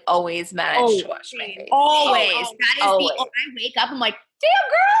 I like always manage to wash my face. Always. That is always. I wake up, I'm like, damn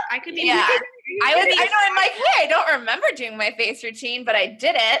girl. I could be. Yeah. I know. I'm like, hey, I don't remember doing my face routine, but I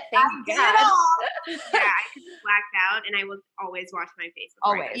did it. Thank God. Yeah, I could be blacked out, and I will always wash my face.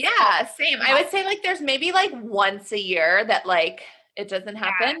 Always. Yeah, same. I would say like there's maybe like once a year that like it doesn't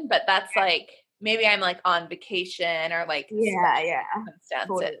happen, but that's like maybe I'm like on vacation or like circumstances.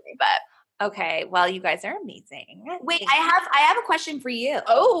 Totally. But okay, well, you guys are amazing. Wait, I have a question for you.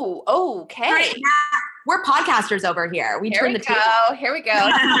 Oh, okay. Right, we're podcasters over here. Here we go. Here we go.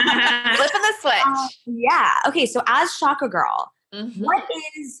 Flipping the switch. Yeah. Okay. So as Chakra Girl, what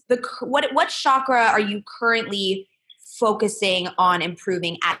is what chakra are you currently focusing on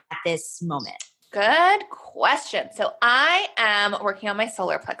improving at this moment? Good question. So I am working on my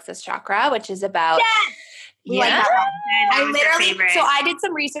solar plexus chakra, which is about Like that one. I did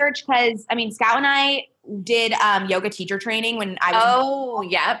some research because Scout and I did yoga teacher training when I was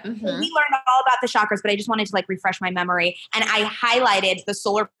we learned all about the chakras, but I just wanted to like refresh my memory, and I highlighted the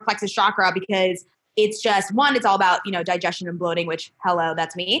solar plexus chakra because it's just it's all about digestion and bloating, which hello,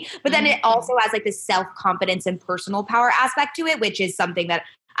 that's me, but then it also has like this self-confidence and personal power aspect to it, which is something that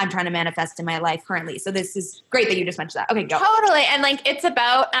I'm trying to manifest in my life currently. So this is great that you just mentioned that. Okay, go. Totally. And like, it's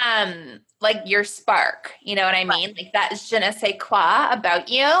about like your spark, you know what I mean? Like that je ne sais quoi about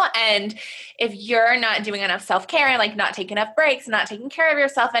you. And if you're not doing enough self-care and like not taking enough breaks, not taking care of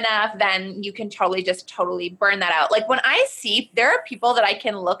yourself enough, then you can totally burn that out. Like when I see, there are people that I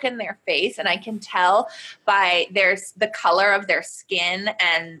can look in their face and I can tell by the color of their skin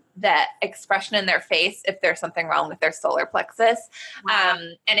and the expression in their face if there's something wrong with their solar plexus. Wow.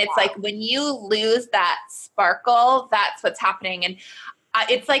 And it's like when you lose that sparkle, that's what's happening. And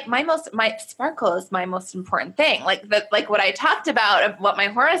it's like my sparkle is my most important thing. Like what I talked about of what my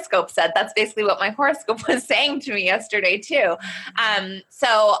horoscope said, that's basically what my horoscope was saying to me yesterday too.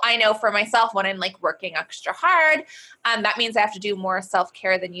 So I know for myself when I'm like working extra hard, that means I have to do more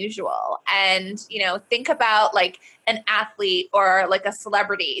self-care than usual. And, think about like an athlete or like a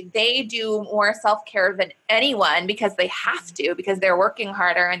celebrity. They do more self-care than anyone because they have to, because they're working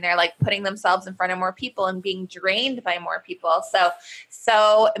harder and they're like putting themselves in front of more people and being drained by more people. So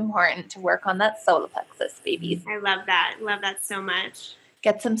important to work on that solar plexus, babies. I love that. Love that so much.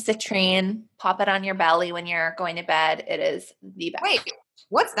 Get some citrine, pop it on your belly when you're going to bed. It is the best. Wait,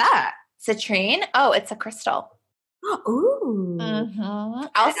 what's that? Citrine? Oh, it's a crystal. Ooh. Mm-hmm.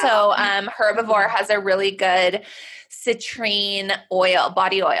 Also, Herbivore has a really good citrine oil,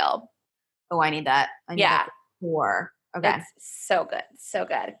 body oil. Oh, I need that. That before. Okay. It's so good. So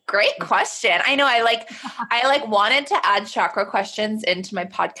good. Great question. I know I wanted to add chakra questions into my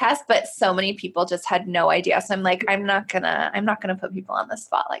podcast, but so many people just had no idea. So I'm like, I'm not gonna put people on the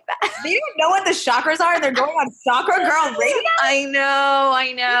spot like that. They don't know what the chakras are and they're going on Chakra Girl Radio. I know.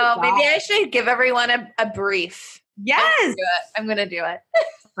 Wow. Maybe I should give everyone a brief. Yes. I'm going to do it.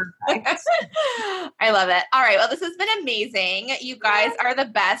 Perfect. I love it. All right. Well, this has been amazing. You guys are the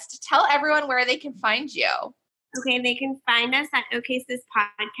best. Tell everyone where they can find you. Okay, they can find us at OK Sis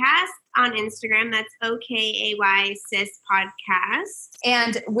Podcast on Instagram. That's OKAY Sis Podcast.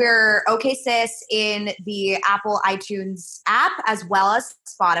 And we're OK Sis in the Apple iTunes app as well as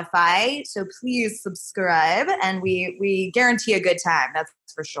Spotify. So please subscribe, and we guarantee a good time. That's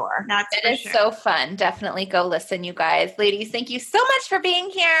for sure. It is so fun. Definitely go listen, you guys. Ladies, thank you so much for being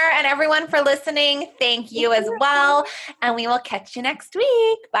here, and everyone for listening. Thank you as well. And we will catch you next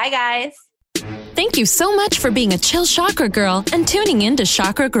week. Bye, guys. Thank you so much for being a chill chakra girl and tuning in to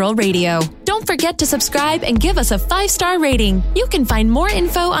Chakra Girl Radio. Don't forget to subscribe and give us a 5-star rating. You can find more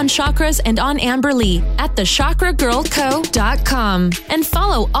info on chakras and on Amber Lee at thechakragirlco.com. And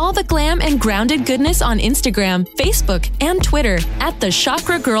follow all the glam and grounded goodness on Instagram, Facebook, and Twitter at The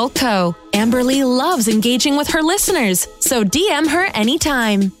Chakra Girl Co. Amber Lee loves engaging with her listeners, so DM her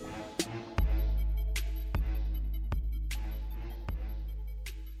anytime.